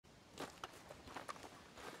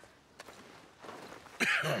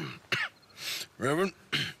Reverend?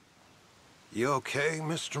 You okay,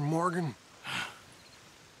 Mr. Morgan?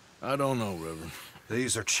 I don't know, Reverend.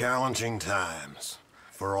 These are challenging times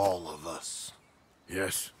for all of us.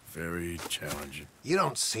 Yes, very challenging. You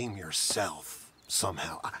don't seem yourself,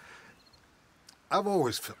 somehow. I've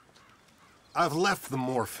always felt... I've left the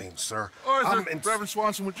morphine, sir. Arthur, Reverend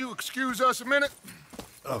Swanson, would you excuse us a minute?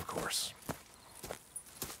 Of course.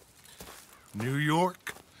 New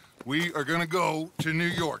York. We are gonna go to New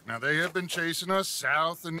York. Now, they have been chasing us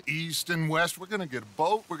south and east and west. We're gonna get a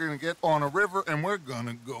boat, we're gonna get on a river, and we're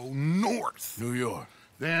gonna go north. New York.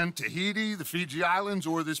 Then Tahiti, the Fiji Islands,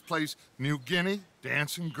 or this place, New Guinea,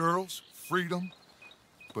 dancing girls, freedom.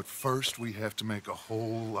 But first, we have to make a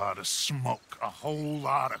whole lot of smoke, a whole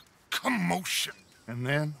lot of commotion. And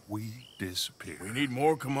then we disappear. We need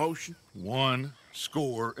more commotion? 1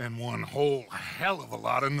 score and 1 whole hell of a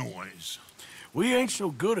lot of noise. We ain't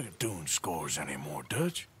so good at doing scores anymore,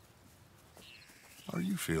 Dutch. Are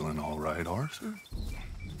you feeling all right, Arthur?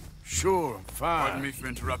 Sure, I'm fine. Pardon me for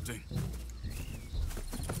interrupting.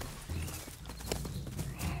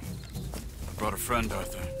 I brought a friend,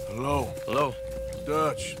 Arthur. Hello. Hello.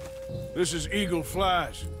 Dutch. This is Eagle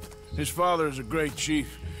Flies. His father is a great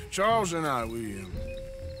chief. Charles and I, we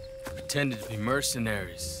Pretended to be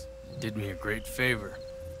mercenaries. Did me a great favor.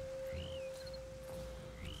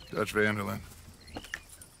 Dutch Vanderlyn,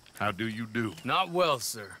 how do you do? Not well,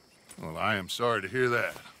 sir. Well, I am sorry to hear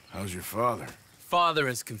that. How's your father? Father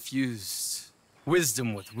has confused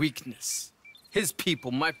wisdom with weakness. His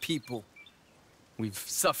people, my people. We've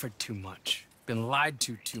suffered too much. Been lied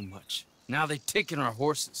to too much. Now they've taken our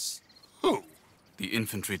horses. Who? The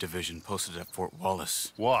infantry division posted at Fort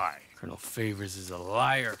Wallace. Why? Colonel Favors is a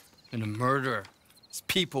liar and a murderer. His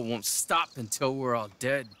people won't stop until we're all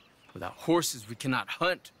dead. Without horses, we cannot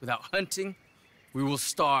hunt. Without hunting, we will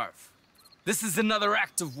starve. This is another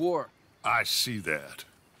act of war. I see that.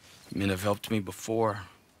 Men have helped me before,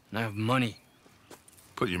 and I have money.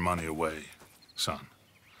 Put your money away, son.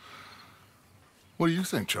 What do you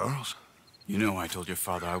think, Charles? You know I told your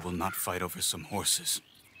father I will not fight over some horses.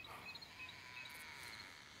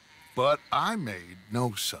 But I made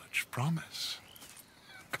no such promise.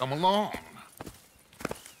 Come along.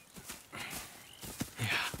 Yeah,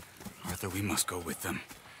 Arthur, we must go with them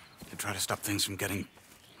to try to stop things from getting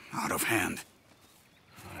out of hand.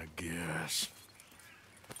 I guess.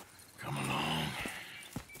 Come along.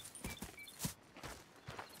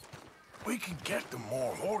 We can get them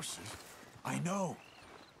more horses. I know.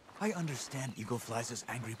 I understand Eagle Flies is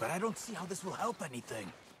angry, but I don't see how this will help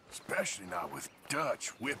anything. Especially not with Dutch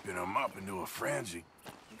whipping them up into a frenzy.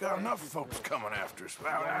 You got enough folks coming after us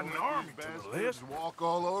without adding an army to the list. Walk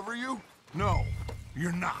all over you? No,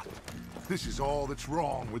 you're not. This is all that's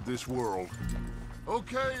wrong with this world.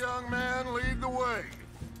 Okay, young man, lead the way.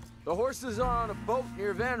 The horses are on a boat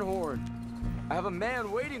near Van Horn. I have a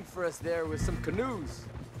man waiting for us there with some canoes.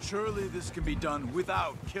 Surely this can be done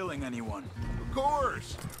without killing anyone. Of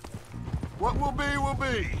course. What will be, will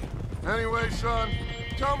be. Anyway, son,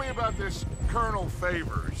 tell me about this Colonel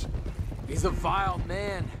Favors. He's a vile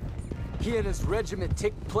man. He and his regiment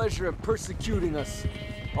take pleasure in persecuting us.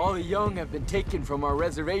 All the young have been taken from our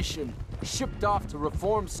reservation, shipped off to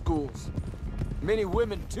reform schools. Many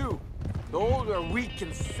women, too. The old are weak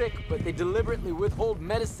and sick, but they deliberately withhold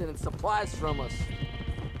medicine and supplies from us.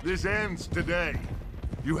 This ends today.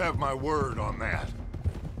 You have my word on that.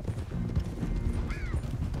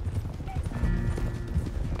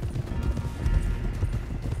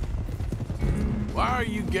 Why are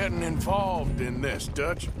you getting involved in this,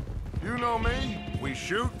 Dutch? You know me. We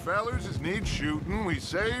shoot fellers as need shooting. We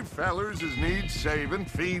save fellers as need saving.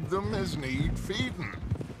 Feed them as need feeding.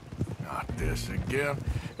 Not this again.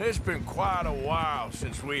 It's been quite a while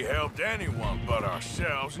since we helped anyone but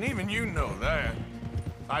ourselves, and even you know that.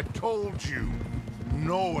 I told you.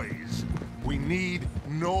 Noise. We need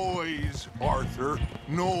noise, Arthur.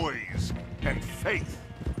 Noise. And faith.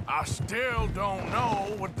 I still don't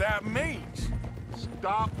know what that means.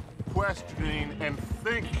 Stop questioning and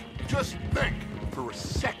think. Just think for a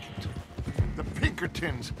second. The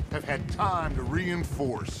Pinkertons have had time to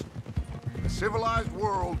reinforce. The civilized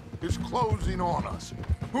world is closing on us.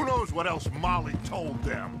 Who knows what else Molly told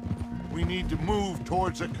them? We need to move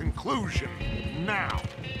towards a conclusion now.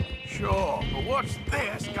 Sure, but what's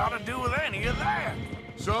this got to do with any of that?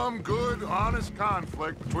 Some good, honest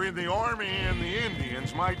conflict between the army and the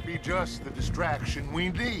Indians might be just the distraction we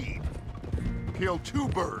need. Kill 2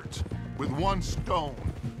 birds with 1 stone.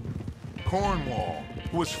 Cornwall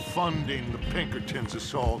was funding the Pinkertons'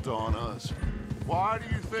 assault on us. Why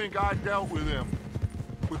do you think I dealt with him?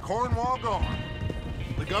 With Cornwall gone,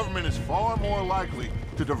 the government is far more likely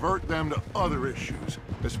to divert them to other issues,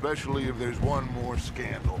 especially if there's one more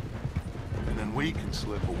scandal. And then we can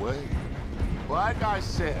slip away. Like I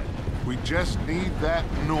said, we just need that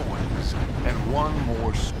noise and one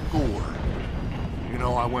more score. You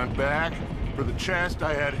know, I went back for the chest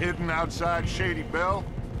I had hidden outside Shady Belle,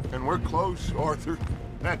 and we're close, Arthur.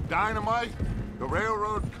 That dynamite, the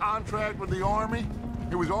railroad contract with the Army,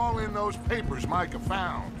 it was all in those papers Micah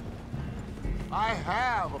found. I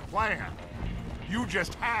have a plan. You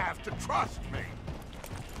just have to trust me.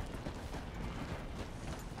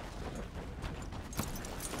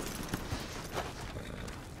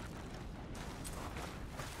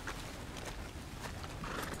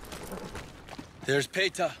 There's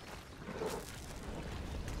Peta.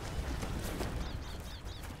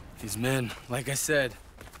 These men, like I said,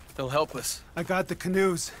 they'll help us. I got the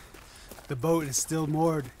canoes. The boat is still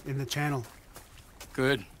moored in the channel.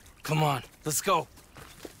 Good. Come on, let's go.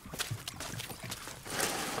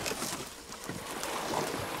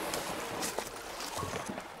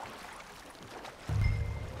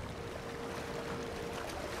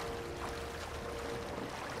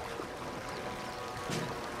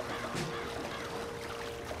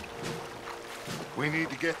 We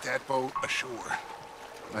need to get that boat ashore.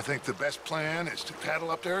 I think the best plan is to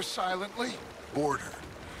paddle up there silently, board her.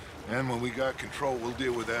 And when we got control, we'll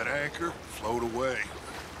deal with that anchor, float away.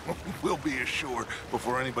 We'll be ashore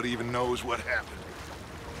before anybody even knows what happened.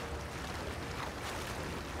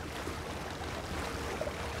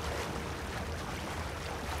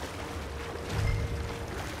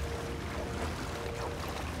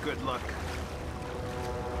 Good luck.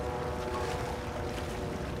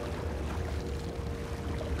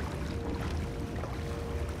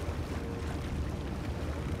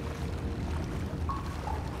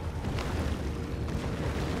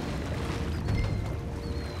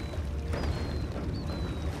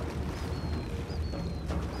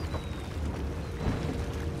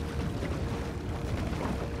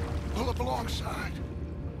 Pull up alongside,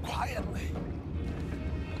 quietly.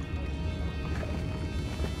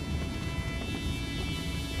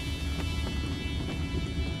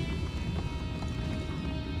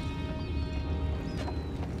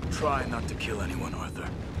 Try not to kill anyone, Arthur.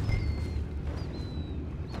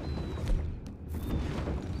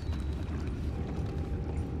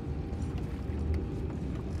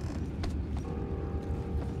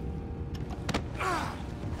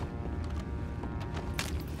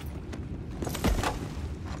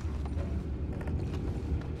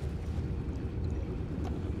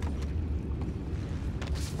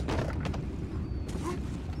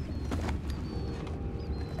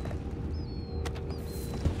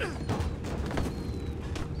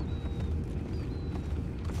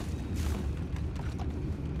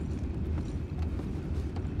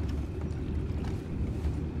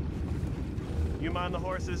 You mind the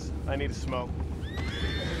horses? I need a smoke.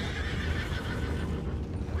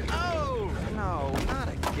 Oh, no, not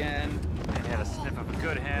again. I had a sniff of a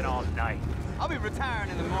good hen all night. I'll be retiring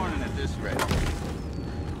in the morning at this rate.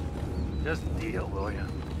 Just deal, will ya?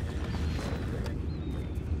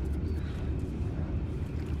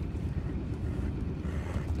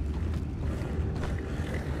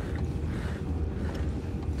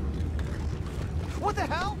 What the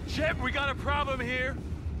hell? Chip, we got a problem here.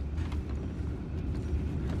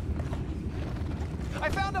 I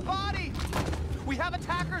found a body! We have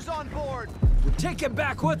attackers on board! We're taking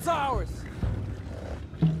back what's ours!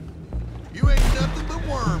 You ain't nothing but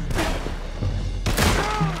worm.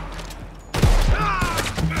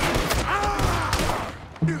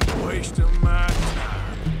 Wasting my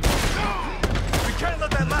time. We can't let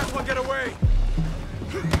that last one get away.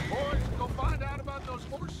 Boys, go find out about those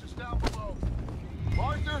horses down below.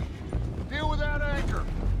 Arthur, deal with that anchor.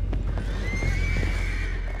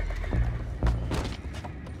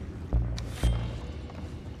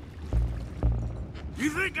 You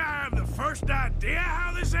think I have the first idea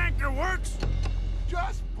how this anchor works?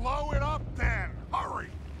 Just blow it up then. Hurry.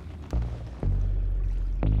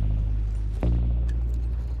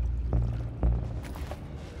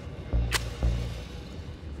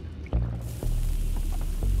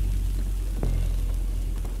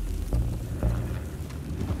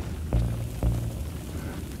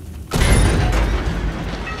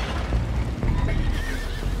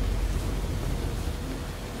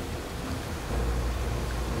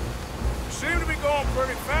 Seem to be going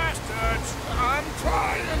pretty fast, Dutch. I'm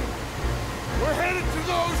trying. We're headed to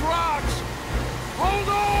those rocks. Hold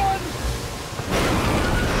on!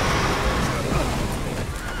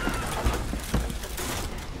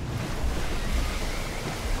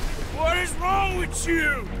 What is wrong with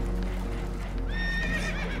you?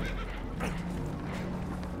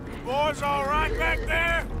 Boys all right? right back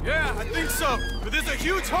there? Yeah, I think so. But there's a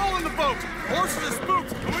huge hole in the boat. Horses are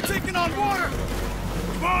spooked, and we're taking on water.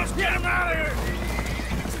 Come on, let's get him out of here!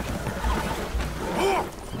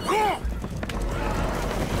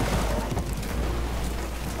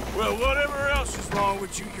 Well, whatever else is wrong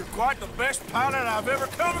with you, you're quite the best pilot I've ever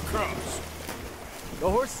come across. The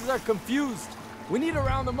horses are confused. We need to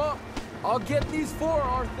round them up. I'll get these four,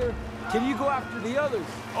 Arthur. Can you go after the others?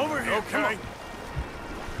 Over here, okay.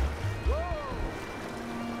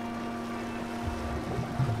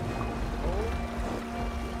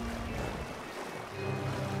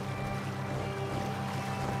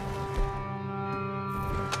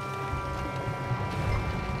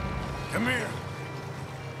 Come here.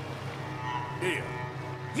 Here.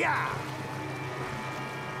 Yeah!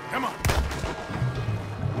 Come on.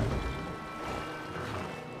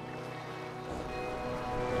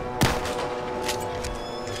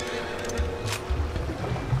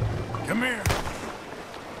 Come here.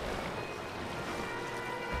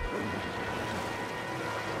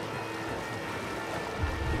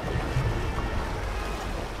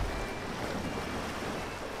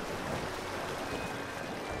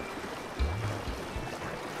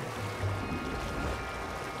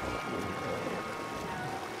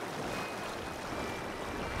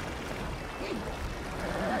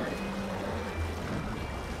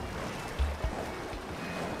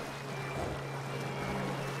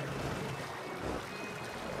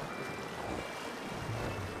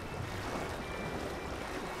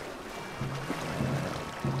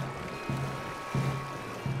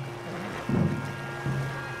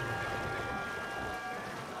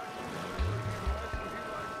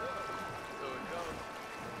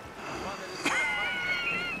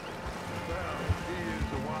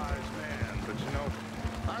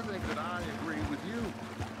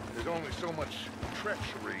 So much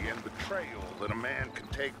treachery and betrayal that a man can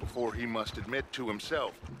take before he must admit to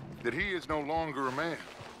himself that he is no longer a man.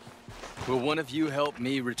 Will one of you help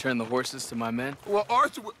me return the horses to my men? Well,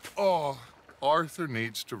 Arthur... Arthur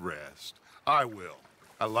needs to rest. I will.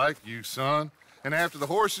 I like you, son. And after the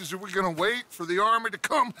horses, are we gonna wait for the army to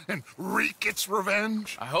come and wreak its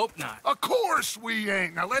revenge? I hope not. Of course we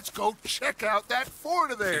ain't. Now let's go check out that fort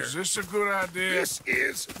of theirs. Is this a good idea? This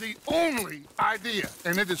is the only idea,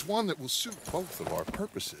 and it is one that will suit both of our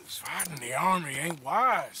purposes. Fighting the army ain't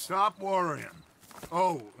wise. Stop worrying.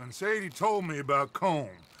 Oh, and Sadie told me about Combe.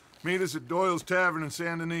 Meet us at Doyle's Tavern in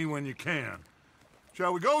Saint Denis when you can.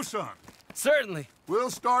 Shall we go, son? Certainly. We'll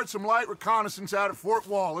start some light reconnaissance out at Fort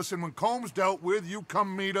Wallace, and when Combs dealt with, you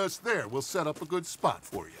come meet us there. We'll set up a good spot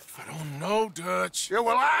for you. I don't know, Dutch. Yeah,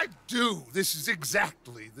 well, I do. This is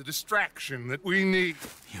exactly the distraction that we need.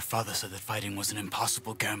 Your father said that fighting was an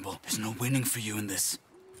impossible gamble. There's no winning for you in this.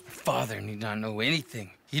 Father need not know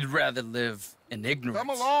anything. He'd rather live in ignorance. Come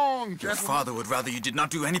along, Your gentlemen. father would rather you did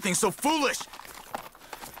not do anything so foolish.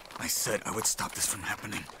 I said I would stop this from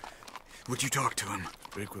happening. Would you talk to him?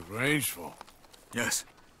 Speak with Rangeful. Yes.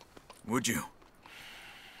 Would you?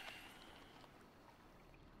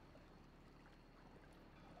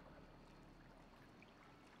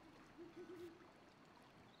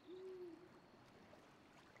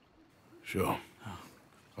 Sure.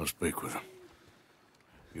 I'll speak with him.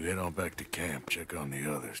 You head on back to camp, check on the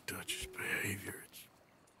others. Dutch's behavior,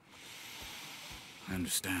 I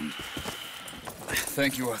understand.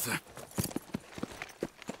 Thank you, Arthur.